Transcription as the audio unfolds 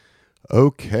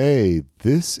Okay,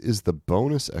 this is the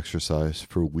bonus exercise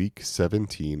for week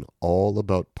 17, all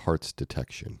about parts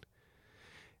detection.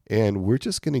 And we're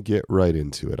just going to get right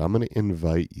into it. I'm going to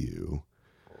invite you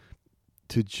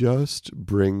to just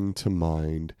bring to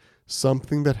mind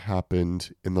something that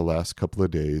happened in the last couple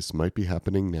of days, might be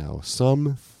happening now,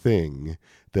 something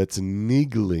that's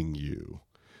niggling you,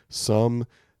 something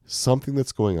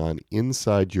that's going on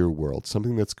inside your world,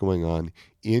 something that's going on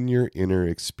in your inner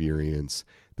experience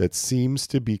that seems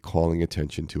to be calling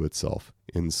attention to itself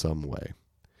in some way.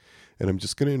 And I'm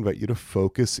just going to invite you to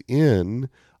focus in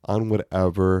on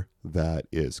whatever that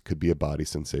is. Could be a body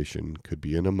sensation, could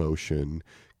be an emotion,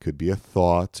 could be a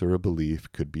thought or a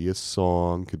belief, could be a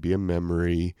song, could be a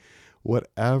memory,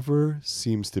 whatever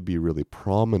seems to be really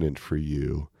prominent for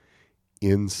you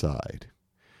inside.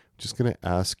 I'm just going to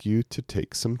ask you to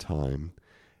take some time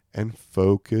and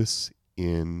focus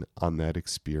in on that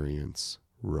experience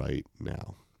right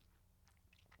now.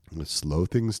 I'm going to slow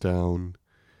things down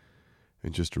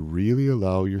and just really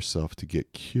allow yourself to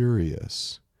get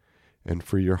curious and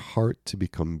for your heart to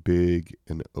become big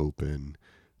and open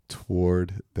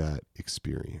toward that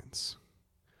experience.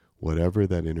 Whatever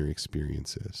that inner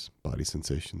experience is, body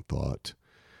sensation, thought,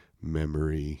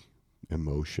 memory,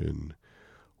 emotion,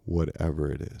 whatever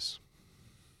it is.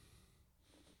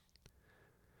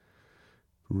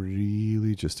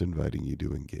 Really just inviting you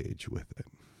to engage with it.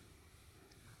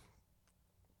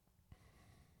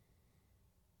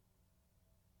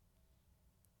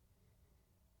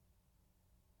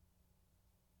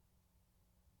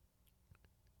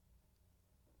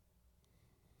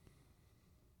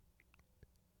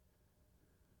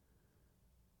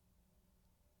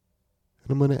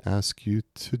 And I'm going to ask you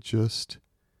to just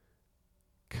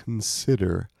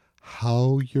consider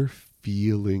how you're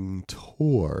feeling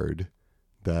toward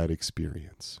that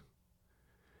experience.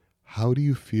 How do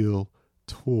you feel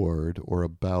toward or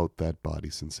about that body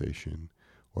sensation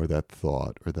or that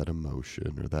thought or that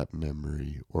emotion or that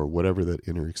memory or whatever that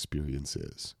inner experience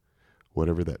is,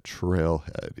 whatever that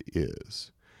trailhead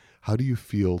is? How do you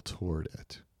feel toward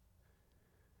it?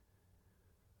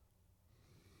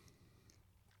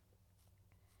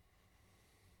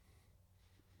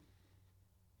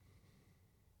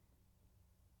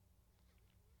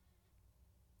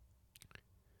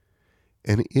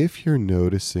 And if you're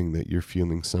noticing that you're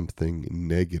feeling something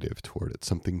negative toward it,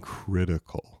 something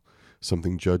critical,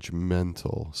 something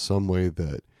judgmental, some way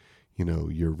that,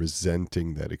 you're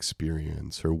resenting that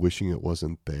experience or wishing it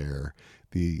wasn't there,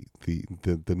 the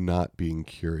not being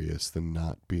curious, the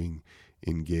not being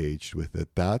engaged with it,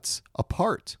 that's a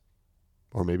part,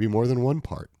 or maybe more than one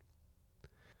part.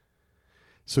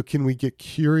 So can we get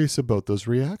curious about those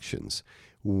reactions?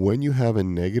 When you have a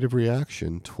negative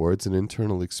reaction towards an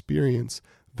internal experience,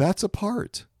 that's a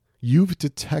part. You've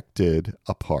detected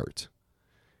a part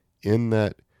in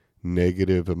that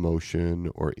negative emotion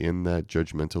or in that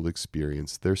judgmental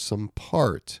experience. There's some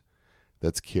part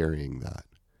that's carrying that.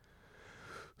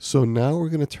 So now we're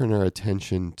going to turn our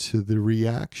attention to the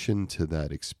reaction to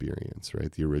that experience,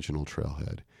 right? The original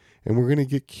trailhead. And we're going to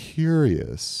get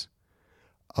curious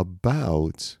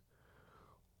about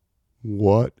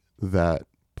what that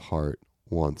part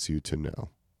wants you to know,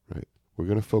 right? We're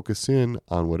going to focus in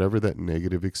on whatever that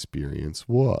negative experience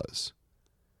was.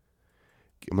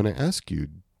 I'm going to ask you,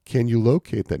 can you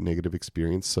locate that negative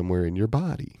experience somewhere in your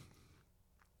body?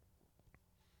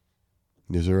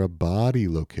 Is there a body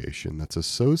location that's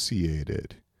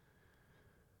associated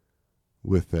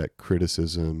with that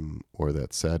criticism or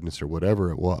that sadness or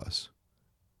whatever it was?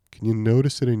 Can you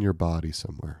notice it in your body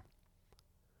somewhere?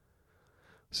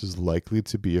 This is likely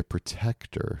to be a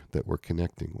protector that we're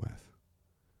connecting with.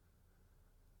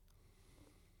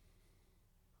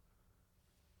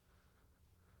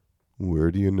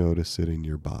 Where do you notice it in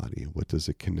your body? What does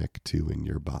it connect to in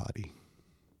your body?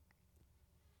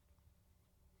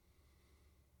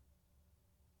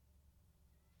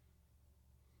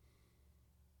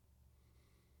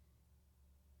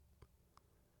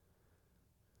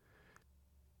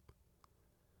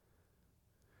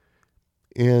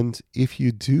 And if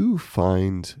you do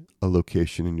find a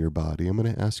location in your body, I'm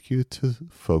going to ask you to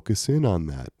focus in on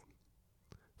that.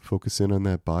 Focus in on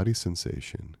that body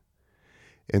sensation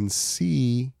and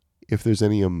see if there's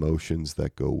any emotions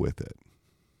that go with it.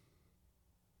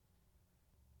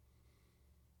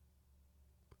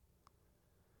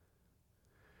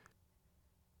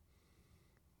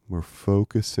 We're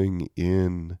focusing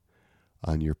in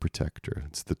on your protector.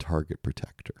 It's the target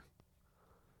protector.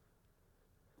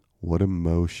 What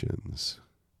emotions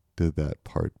did that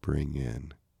part bring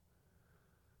in?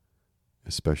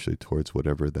 Especially towards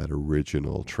whatever that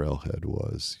original trailhead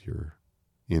was, your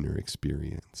inner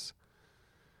experience.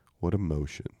 What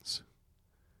emotions?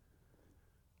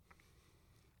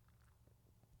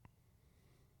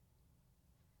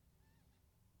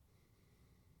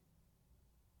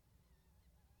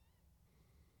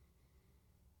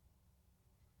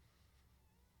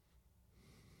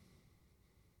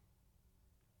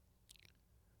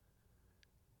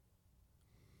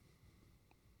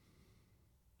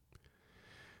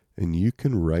 And you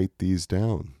can write these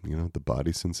down, the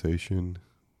body sensation,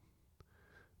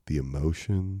 the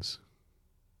emotions.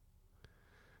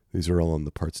 These are all on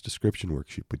the parts description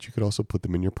worksheet, but you could also put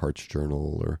them in your parts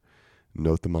journal or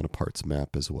note them on a parts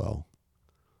map as well.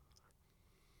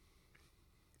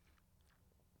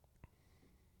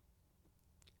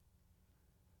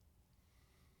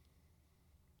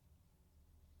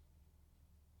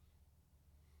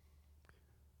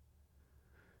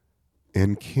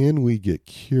 And can we get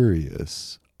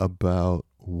curious about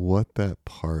what that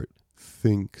part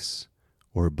thinks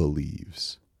or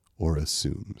believes or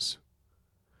assumes,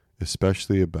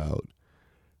 especially about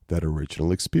that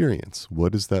original experience?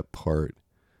 What does that part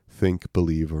think,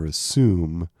 believe, or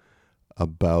assume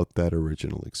about that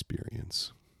original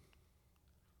experience?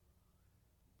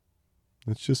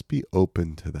 Let's just be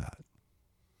open to that.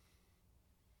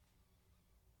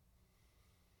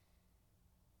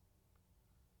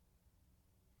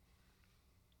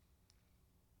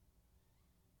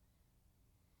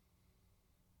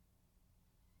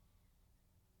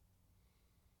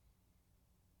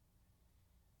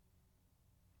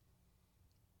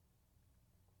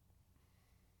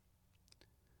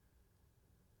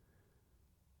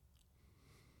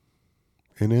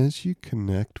 And as you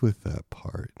connect with that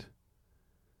part,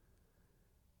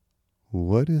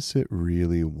 what is it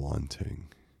really wanting?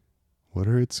 What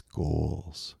are its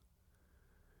goals?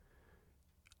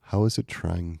 How is it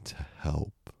trying to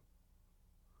help?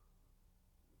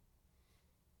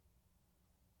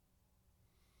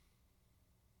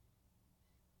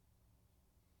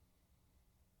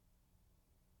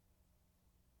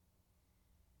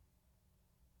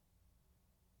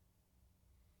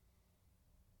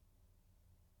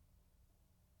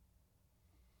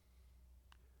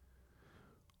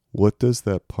 What does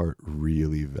that part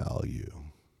really value?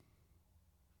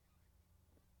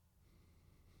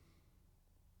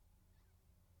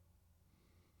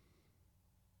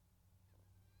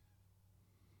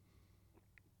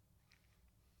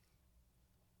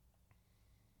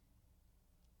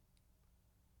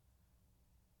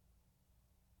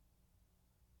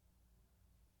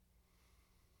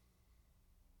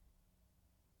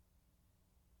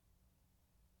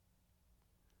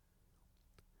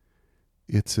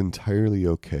 It's entirely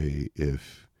okay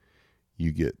if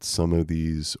you get some of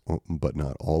these, but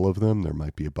not all of them. There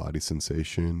might be a body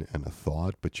sensation and a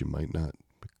thought, but you might not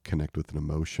connect with an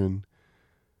emotion.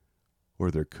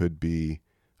 Or there could be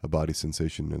a body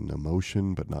sensation and an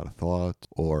emotion, but not a thought.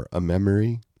 Or a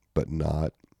memory, but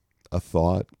not a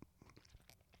thought.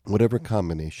 Whatever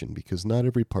combination, because not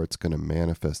every part's going to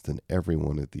manifest in every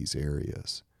one of these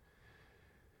areas.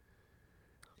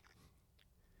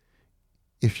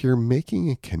 If you're making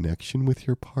a connection with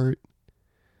your part,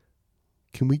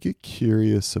 can we get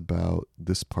curious about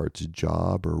this part's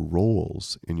job or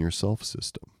roles in your self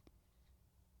system?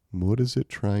 What is it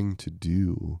trying to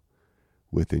do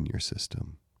within your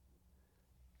system?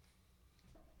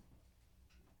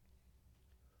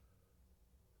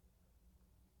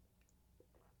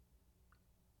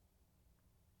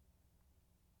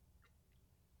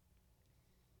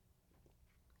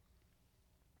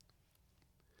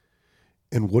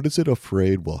 And what is it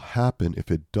afraid will happen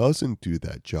if it doesn't do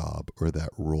that job or that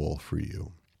role for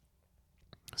you?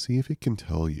 See if it can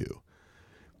tell you.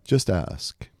 Just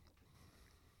ask.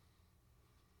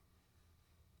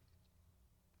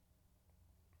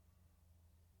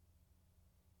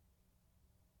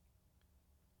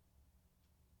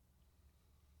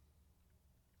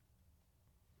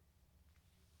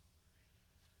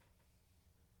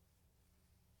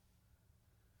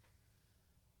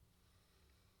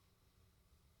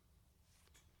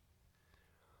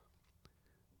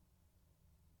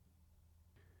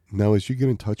 Now, as you get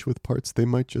in touch with parts, they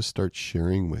might just start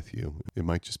sharing with you. It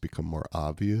might just become more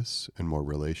obvious and more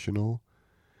relational.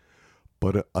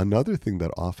 But another thing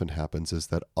that often happens is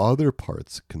that other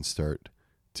parts can start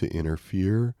to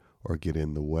interfere or get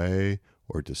in the way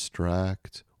or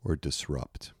distract or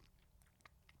disrupt.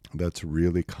 That's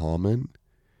really common.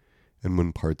 And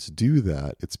when parts do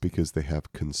that, it's because they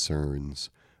have concerns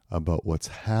about what's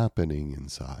happening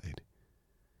inside.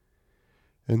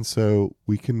 And so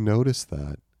we can notice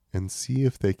that and see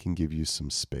if they can give you some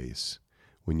space.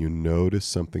 When you notice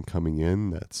something coming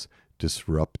in that's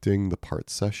disrupting the part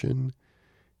session,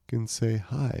 you can say,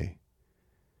 "Hi,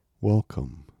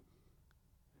 welcome.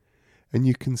 And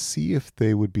you can see if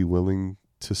they would be willing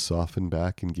to soften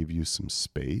back and give you some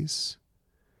space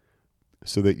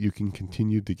so that you can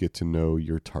continue to get to know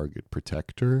your target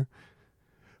protector.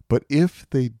 But if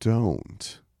they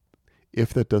don't,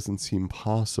 if that doesn't seem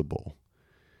possible,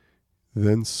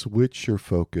 then switch your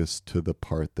focus to the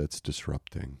part that's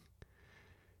disrupting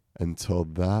until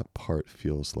that part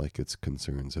feels like its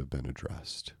concerns have been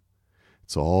addressed.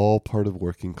 It's all part of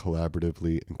working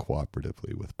collaboratively and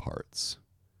cooperatively with parts.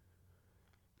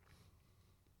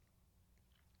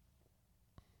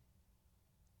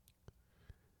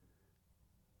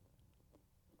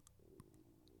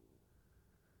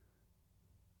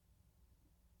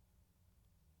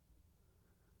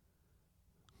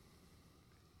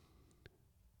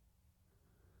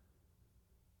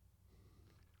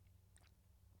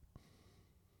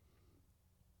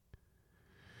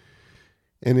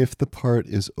 And if the part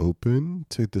is open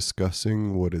to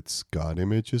discussing what its God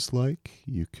image is like,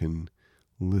 you can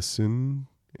listen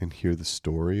and hear the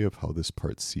story of how this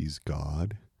part sees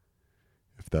God.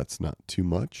 If that's not too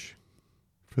much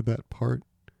for that part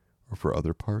or for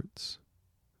other parts,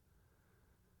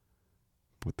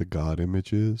 what the God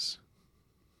image is.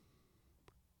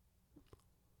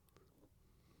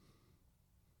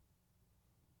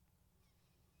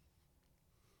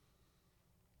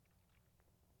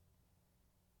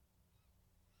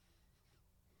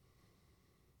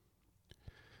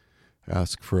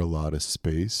 Ask for a lot of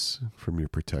space from your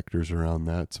protectors around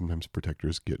that. Sometimes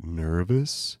protectors get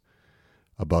nervous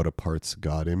about a part's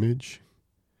God image.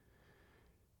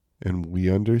 And we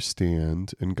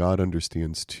understand, and God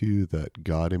understands too, that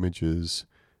God images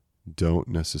don't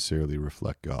necessarily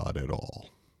reflect God at all.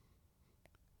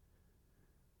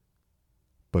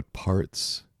 But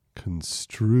parts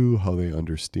construe how they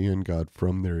understand God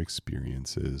from their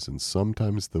experiences, and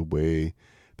sometimes the way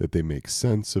that they make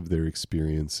sense of their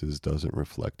experiences doesn't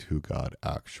reflect who God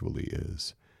actually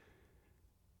is.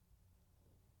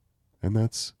 And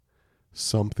that's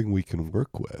something we can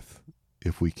work with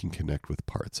if we can connect with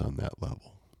parts on that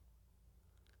level.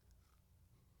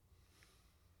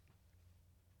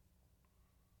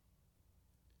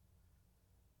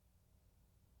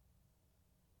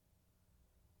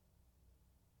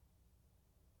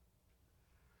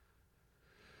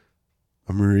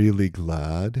 I'm really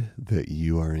glad that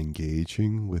you are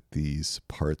engaging with these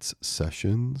parts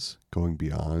sessions, going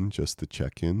beyond just the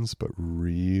check-ins, but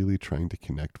really trying to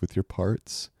connect with your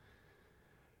parts.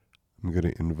 I'm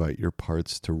going to invite your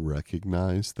parts to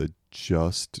recognize that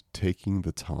just taking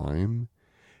the time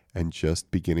and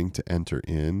just beginning to enter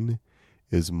in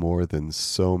is more than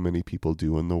so many people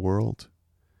do in the world.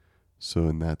 So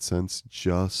in that sense,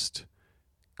 just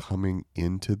coming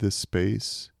into this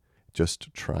space,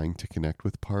 just trying to connect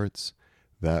with parts,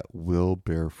 that will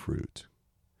bear fruit.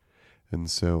 And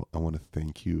so I want to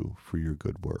thank you for your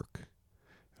good work.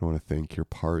 I want to thank your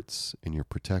parts and your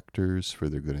protectors for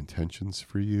their good intentions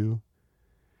for you.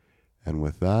 And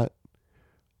with that,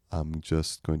 I'm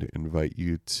just going to invite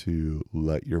you to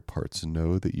let your parts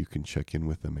know that you can check in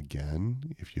with them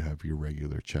again if you have your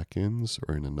regular check-ins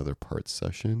or in another parts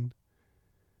session.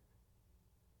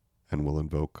 And we'll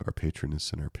invoke our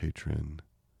patroness and our patron,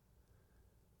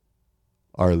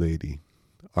 Our Lady,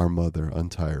 our Mother,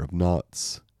 Untier of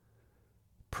Knots.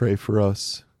 Pray for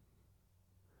us.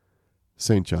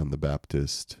 St. John the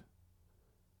Baptist,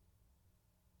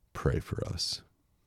 pray for us.